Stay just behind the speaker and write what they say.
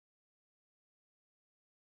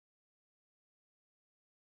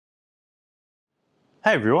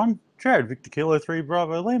Hey everyone, Jarrad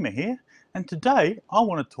VK3BL here, and today I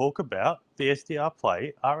want to talk about the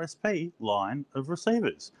SDRPlay RSP line of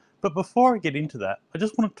receivers. But before I get into that, I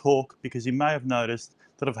just want to talk because you may have noticed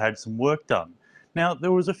that I've had some work done. Now,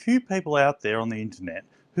 there was a few people out there on the internet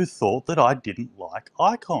who thought that I didn't like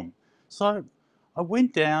ICOM. So I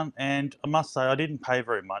went down and I must say I didn't pay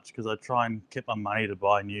very much because I try and keep my money to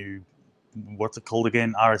buy new, what's it called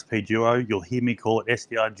again? RSPDuo. You'll hear me call it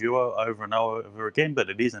SDR over and over again, but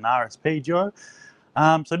it is an RSPDuo. So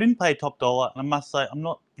I didn't pay top dollar, and I must say I'm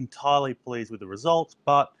not entirely pleased with the results,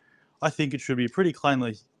 but I think it should be pretty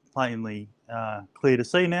plainly clear to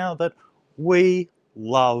see now that we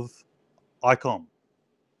love ICOM.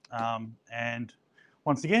 And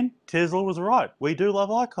once again, Tesla was right. We do love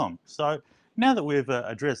ICOM. So now that we've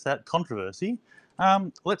addressed that controversy,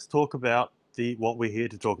 let's talk about what we're here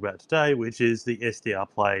to talk about today, which is the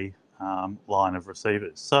SDRPlay line of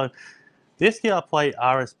receivers. So the SDRPlay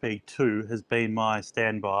RSP2 has been my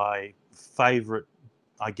standby favourite,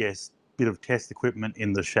 I guess, bit of test equipment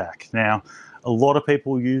in the shack. Now, a lot of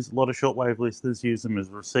shortwave listeners use them as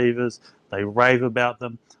receivers. They rave about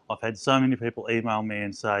them. I've had so many people email me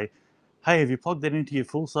and say, hey, have you plugged that into your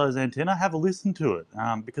full-size antenna? Have a listen to it.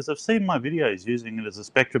 Because I've seen my videos using it as a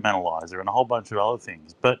spectrum analyzer and a whole bunch of other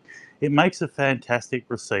things, but it makes a fantastic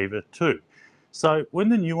receiver too. So when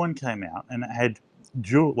the new one came out and it had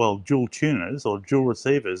dual tuners or dual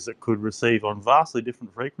receivers that could receive on vastly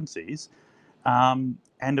different frequencies, and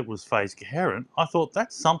it was phase coherent, I thought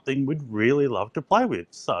that's something we'd really love to play with.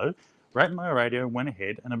 So Rate My Radio went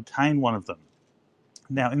ahead and obtained one of them.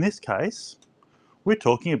 Now in this case, we're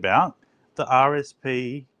talking about the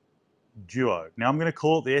RSP Duo. Now I'm going to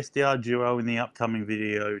call it the SDR Duo in the upcoming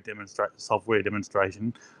video software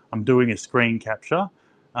demonstration. I'm doing a screen capture.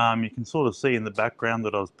 You can sort of see in the background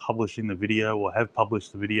that I was publishing the video, or have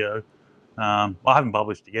published the video. I haven't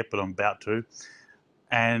published it yet, but I'm about to.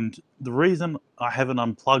 And the reason I haven't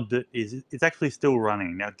unplugged it is it's actually still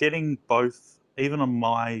running. Now getting both, even on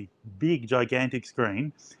my big gigantic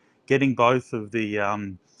screen, getting both of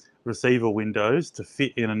the receiver windows to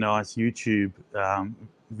fit in a nice YouTube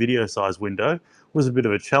video size window was a bit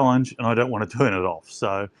of a challenge, and I don't want to turn it off.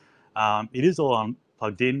 So it is all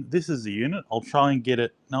plugged in. This is the unit. I'll try and get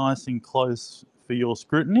it nice and close for your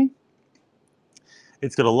scrutiny.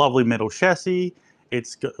 It's got a lovely metal chassis.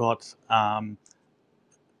 It's got,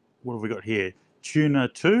 what have we got here? Tuner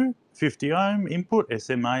 2, 50 ohm input,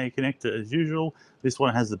 SMA connector as usual. This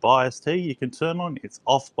one has the bias T you can turn on. It's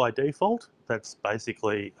off by default. That's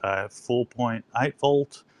basically a 4.8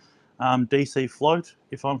 volt DC float,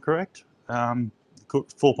 if I'm correct.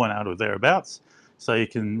 4.8 or thereabouts. So you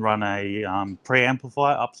can run a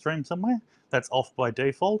preamplifier upstream somewhere. That's off by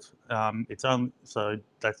default. So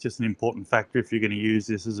that's just an important factor if you're going to use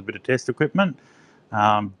this as a bit of test equipment.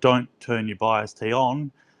 Don't turn your bias T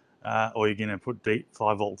on, or you're going to put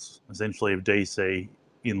 5 volts essentially of DC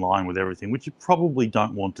in line with everything, which you probably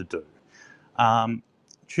don't want to do.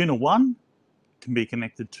 Tuner 1 can be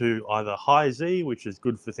connected to either high Z, which is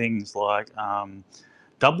good for things like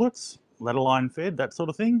doublets, ladder line fed, that sort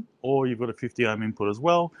of thing, or you've got a 50 ohm input as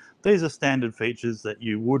well. These are standard features that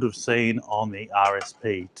you would have seen on the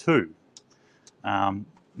RSP2. Now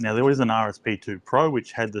there is an RSP2 Pro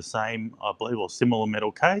which had the same, I believe, or similar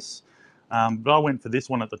metal case, but I went for this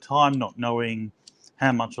one at the time, not knowing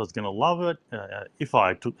how much I was going to love it. If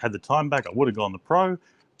I had the time back, I would have gone the Pro,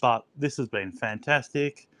 but this has been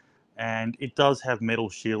fantastic, and it does have metal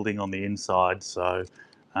shielding on the inside, so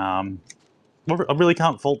I really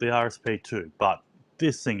can't fault the RSP2, but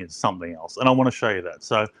this thing is something else, and I want to show you that.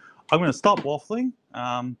 So I'm going to stop waffling,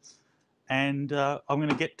 and I'm going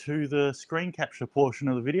to get to the screen capture portion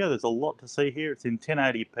of the video. There's a lot to see here. It's in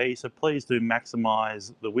 1080p, so please do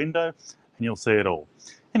maximize the window, and you'll see it all.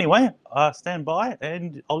 Anyway, stand by,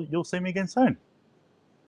 and you'll see me again soon.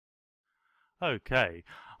 Okay,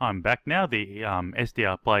 I'm back now. The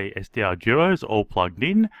SDRPlay SDR Duos all plugged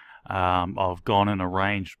in. I've gone and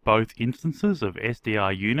arranged both instances of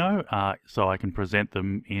SDR Uno so I can present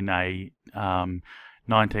them in a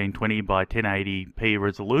 1920 by 1080p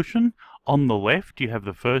resolution. On the left you have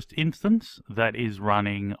the first instance that is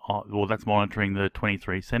running, that's monitoring the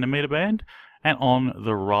 23 centimeter band, and on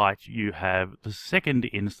the right you have the second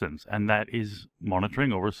instance, and that is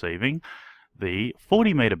monitoring or receiving the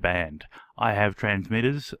 40 meter band. I have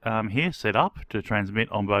transmitters here set up to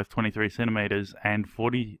transmit on both 23 centimeters and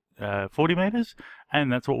 40 meters,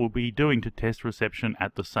 and that's what we'll be doing to test reception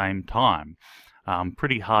at the same time.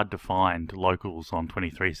 Pretty hard to find locals on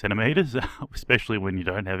 23 centimeters, especially when you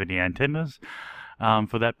don't have any antennas.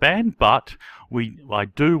 for that band, but I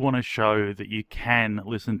do want to show that you can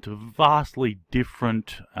listen to vastly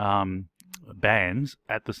different bands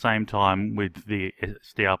at the same time with the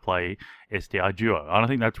SDRPlay SDRDuo. And I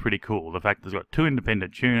think that's pretty cool. The fact that it's got two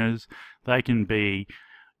independent tuners, they can be,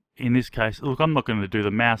 in this case, look, I'm not going to do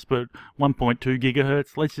the mouse, but 1.2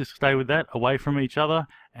 gigahertz. Let's just stay with that, away from each other,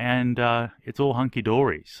 and it's all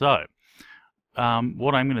hunky-dory. So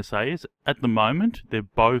what I'm going to say is, at the moment, they're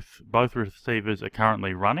both receivers are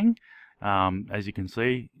currently running. As you can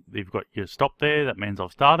see, you've got your stop there. That means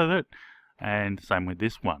I've started it, and same with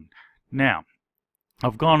this one. Now,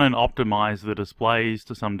 I've gone and optimized the displays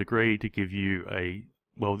to some degree to give you a,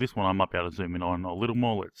 well, this one I might be able to zoom in on a little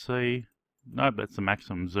more. Let's see. Nope, that's the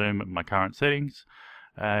maximum zoom at my current settings.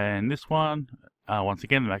 And this one, once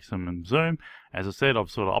again, the maximum zoom. As I said,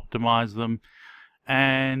 I've sort of optimized them.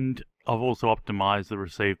 And I've also optimized the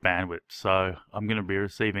receive bandwidth. So I'm going to be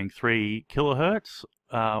receiving 3 kilohertz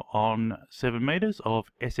on 7 meters of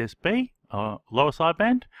SSB, lower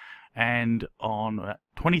sideband. And on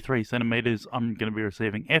 23 centimeters, I'm going to be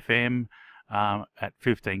receiving FM at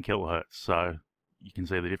 15 kilohertz. So you can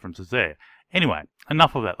see the differences there. Anyway,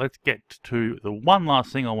 enough of that. Let's get to the one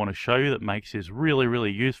last thing I want to show you that makes this really,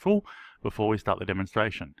 really useful before we start the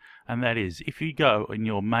demonstration. And that is, if you go in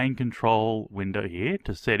your main control window here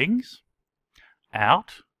to settings,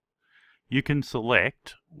 out, you can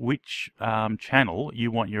select which channel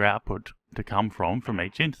you want your output to come from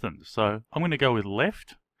each instance. So I'm going to go with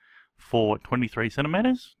left for 23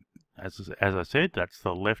 centimeters. As I said, that's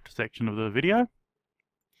the left section of the video.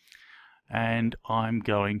 And I'm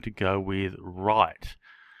going to go with right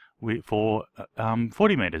for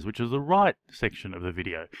 40 meters, which is the right section of the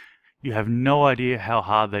video. You have no idea how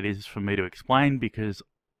hard that is for me to explain because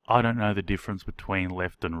I don't know the difference between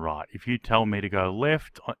left and right. If you tell me to go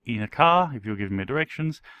left in a car, if you're giving me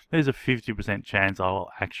directions, there's a 50% chance I will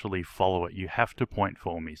actually follow it. You have to point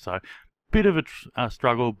for me. So bit of a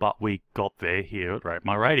struggle, but we got there here at Rate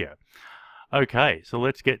My Radio. Okay, so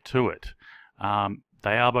let's get to it.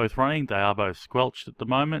 They are both running, they are both squelched at the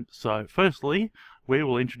moment. So firstly, we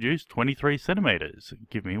will introduce 23 centimeters.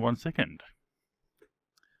 Give me 1 second.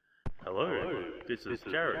 Hello, this is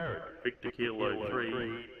Jarrad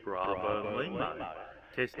VK3BL Bravo Lima,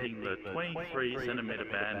 testing the 23 centimeter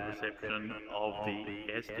band reception of the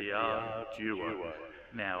SDRDuo.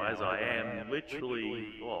 Now, as I am literally,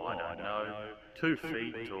 well, I don't know, 2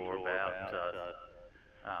 feet or about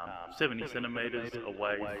 70 centimeters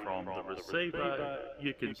away from the receiver,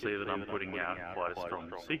 you can see that I'm putting out quite a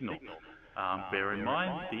strong signal. Bear in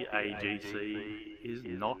mind, the AGC is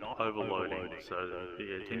not overloading, so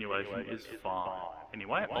the attenuation is fine.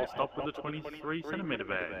 Anyway, I'll stop with the 23 centimeter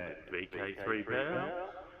band, VK3BL,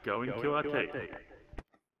 going QRT.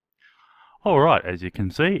 Alright, as you can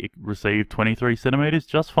see, it received 23 centimeters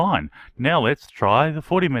just fine. Now let's try the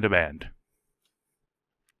 40 meter band.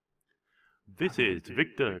 This is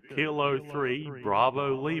Victor Kilo 3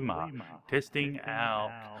 Bravo Lima, testing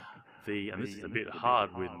out and this is a bit hard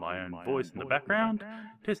with my own voice in the background,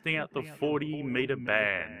 testing out the 40 meter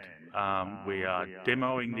band. We are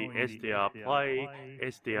demoing the SDRPlay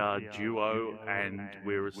SDRDuo, and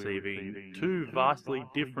we're receiving 2 vastly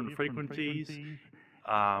different frequencies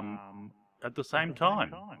at the same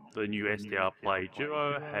time. The new SDRPlay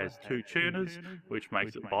Duo has 2 tuners, which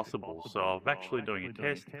makes it possible. So I'm actually doing a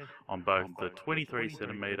test on both the 23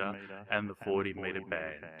 centimeter and the 40 meter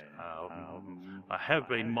band. I have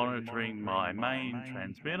been monitoring my main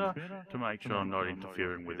transmitter to make sure I'm not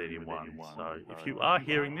interfering with anyone. So if you are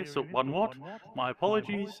hearing this at 1 watt, my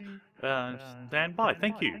apologies. Stand by.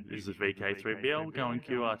 Thank you. This is VK3BL going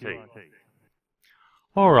QRT.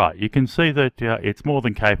 Alright, you can see that it's more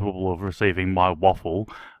than capable of receiving my waffle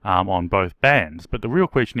on both bands, but the real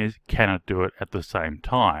question is, can it do it at the same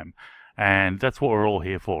time? And that's what we're all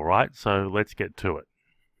here for, right? So let's get to it.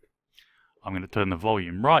 I'm going to turn the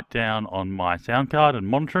volume right down on my sound card and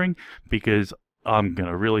monitoring, because I'm going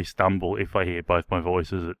to really stumble if I hear both my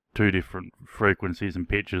voices at 2 different frequencies and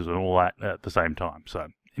pitches and all that at the same time. So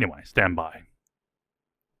anyway, stand by.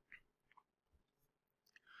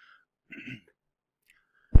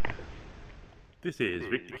 This is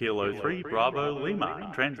Victor Kilo 3 Bravo Lima,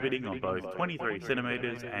 transmitting on both 23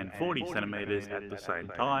 centimeters and 40 centimeters at the same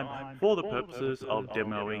time for the purposes of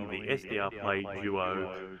demoing the SDRPlay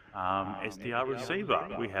Duo SDR receiver.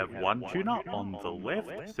 We have 1 tuner on the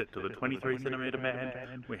left set to the 23 centimeter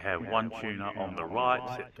band. We have 1 tuner on the right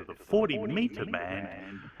set to the 40 meter band.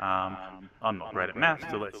 I'm not great at maths,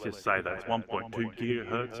 so let's just say that's 1.2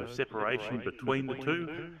 gigahertz of separation between the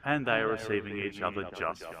 2, and they are receiving each other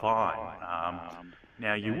just fine.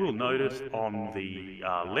 Now you will notice on the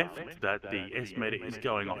left that the S meter is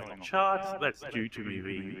going off the charts. That's due to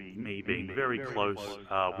me being very close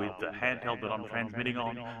with the handheld that I'm transmitting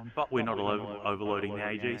on, but we're not overloading the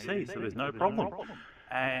AGC, so there's no problem.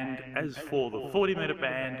 And as for the 40-meter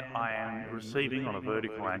band, I am receiving on a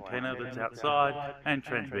vertical antenna that's outside and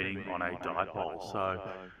transmitting on a dipole. So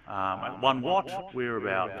at 1 watt, we're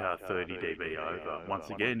about 30 dB over. Once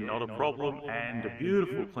again, not a problem, and a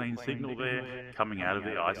beautiful clean signal there coming out of the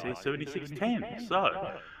IC7610.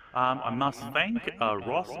 So I must thank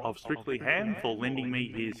Ross of Strictly Ham for lending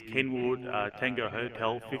me his Kenwood Tango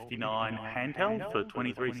Hotel 59 handheld for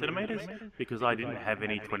 23 centimeters, because I didn't have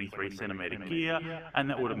any 23 centimeter gear, and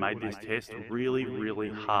that would have made this test really, really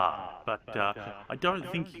hard. But I don't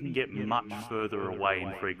think you can get much further away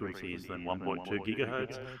in frequencies than 1.2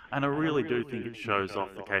 gigahertz, and I really do think it shows off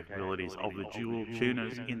the capabilities of the dual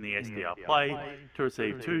tuners in the SDRPlay to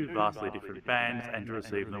receive two vastly different bands and to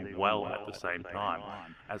receive them well at the same time.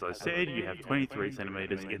 As I said, you have 23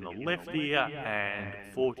 centimeters in the left ear and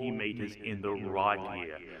 40 meters in the right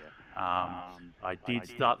ear. I did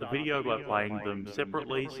start the video by playing them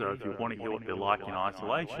separately, so if you want to hear what they're like in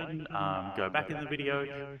isolation, go back in the video,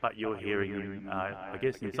 but you're hearing them, I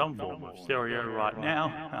guess, in some form of stereo right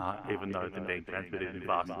now, even though they're being transmitted in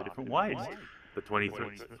vastly different ways. The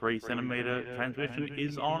 23 centimeter transmission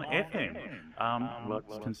is on FM,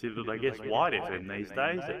 what's considered, I guess, wide FM these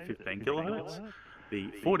days at 15 kilohertz. The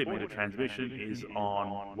 40-meter transmission is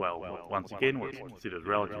on, well, once again, what's considered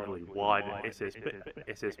relatively wide SSB.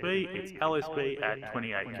 It's LSB at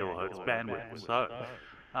 28 kilohertz bandwidth. So,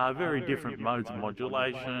 very different modes of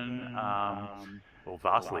modulation, or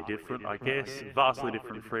vastly different, I guess. Vastly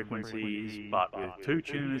different frequencies, but with two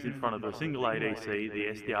tuners in front of a single ADC, the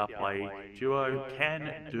SDRPlay Duo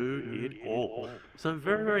can do it all. So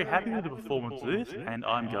very, very happy with the performance of this, and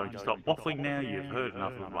I'm going to stop waffling now. You've heard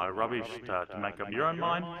enough of my rubbish to make up your own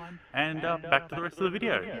mind, and back to the rest of the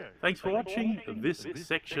video. Thanks for watching this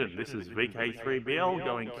section. This is VK3BL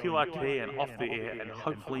going QRT and off the air, and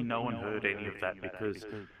hopefully no one heard any of that because,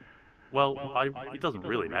 well, it doesn't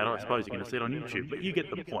really matter. I suppose you're going to see it on YouTube, but you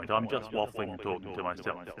get the point. I'm just waffling and talking to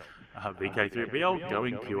myself. VK3BL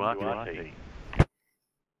going QRT.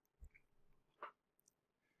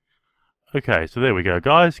 Okay, so there we go,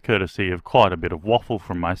 guys. Courtesy of quite a bit of waffle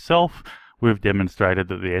from myself, we've demonstrated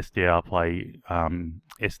that the SDRPlay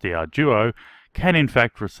SDR Duo can in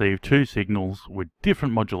fact receive two signals with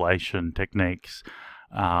different modulation techniques,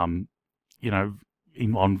 on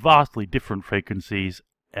vastly different frequencies,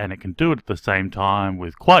 and it can do it at the same time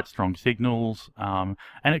with quite strong signals, and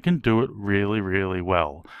it can do it really, really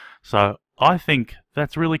well. So I think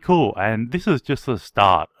that's really cool, and this is just the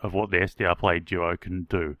start of what the SDRPlay Duo can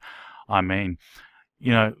do. I mean,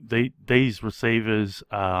 these receivers,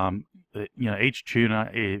 each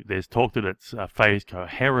tuner, there's talk that it's phase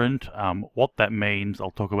coherent. What that means,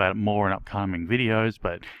 I'll talk about it more in upcoming videos,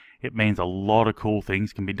 but it means a lot of cool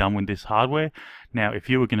things can be done with this hardware. Now, if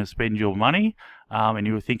you were going to spend your money, and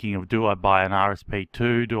you were thinking of, do I buy an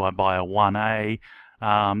RSP2, do I buy a 1A,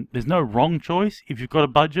 there's no wrong choice. If you've got a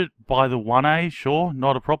budget, buy the 1A, sure,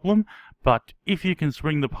 not a problem. But if you can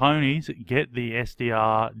swing the ponies, get the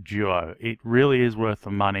SDR Duo. It really is worth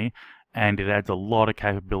the money, and it adds a lot of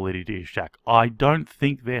capability to your shack. I don't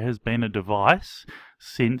think there has been a device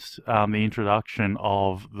since the introduction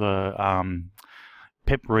of the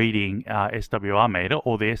PEP reading SWR meter,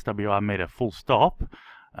 or the SWR meter full stop,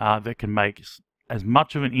 that can make as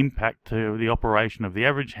much of an impact to the operation of the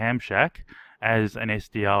average ham shack as an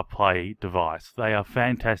SDRPlay device. They are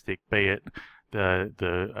fantastic, be it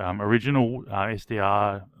the original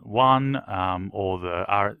SDR1 or the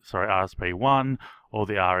RSP1 or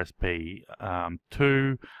the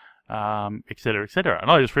RSP2, etc., etc. And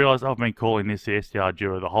I just realized I've been calling this the SDR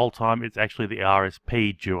Duo the whole time. It's actually the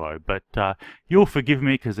RSP Duo, but you'll forgive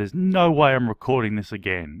me because there's no way I'm recording this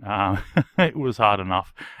again. It was hard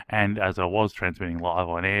enough, and as I was transmitting live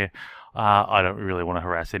on air, I don't really want to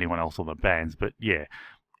harass anyone else on the bands, but yeah,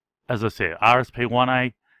 as I said,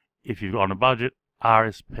 RSP1A, if you've got on a budget,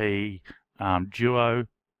 RSP Duo,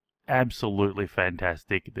 absolutely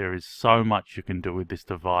fantastic. There is so much you can do with this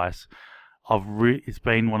device. It's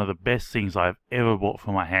been one of the best things I've ever bought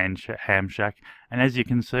for my ham shack, and as you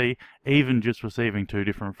can see, even just receiving two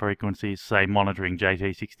different frequencies, say monitoring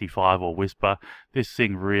JT65 or Whisper, this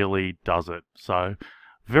thing really does it. So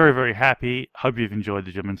very, very happy. Hope you've enjoyed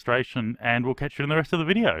the demonstration, and we'll catch you in the rest of the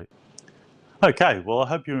video. Okay, well, I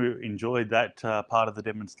hope you enjoyed that part of the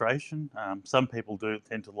demonstration. Some people do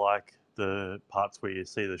tend to like the parts where you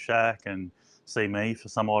see the shack and see me for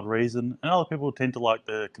some odd reason, and other people tend to like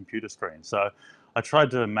the computer screen. So I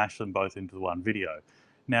tried to mash them both into one video.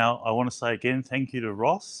 Now, I want to say again, thank you to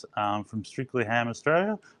Ross from Strictly Ham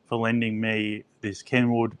Australia for lending me this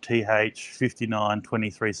Kenwood TH59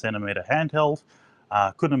 23cm handheld.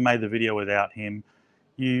 Couldn't have made the video without him.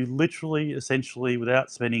 You literally, essentially,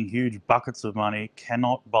 without spending huge buckets of money,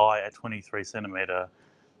 cannot buy a 23cm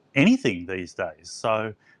anything these days.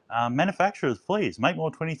 So manufacturers, please make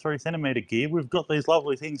more 23cm gear. We've got these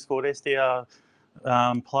lovely things called SDR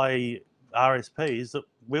Play RSPs that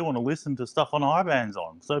we want to listen to stuff on high bands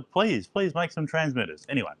on. So please make some transmitters.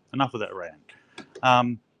 Anyway, enough of that rant.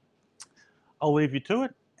 I'll leave you to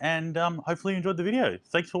it, and hopefully you enjoyed the video.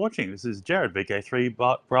 Thanks for watching. This is Jarrad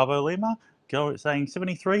VK3 Bravo Lima saying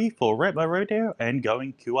 73 for Rat by Rodeo and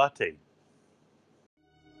going QRT.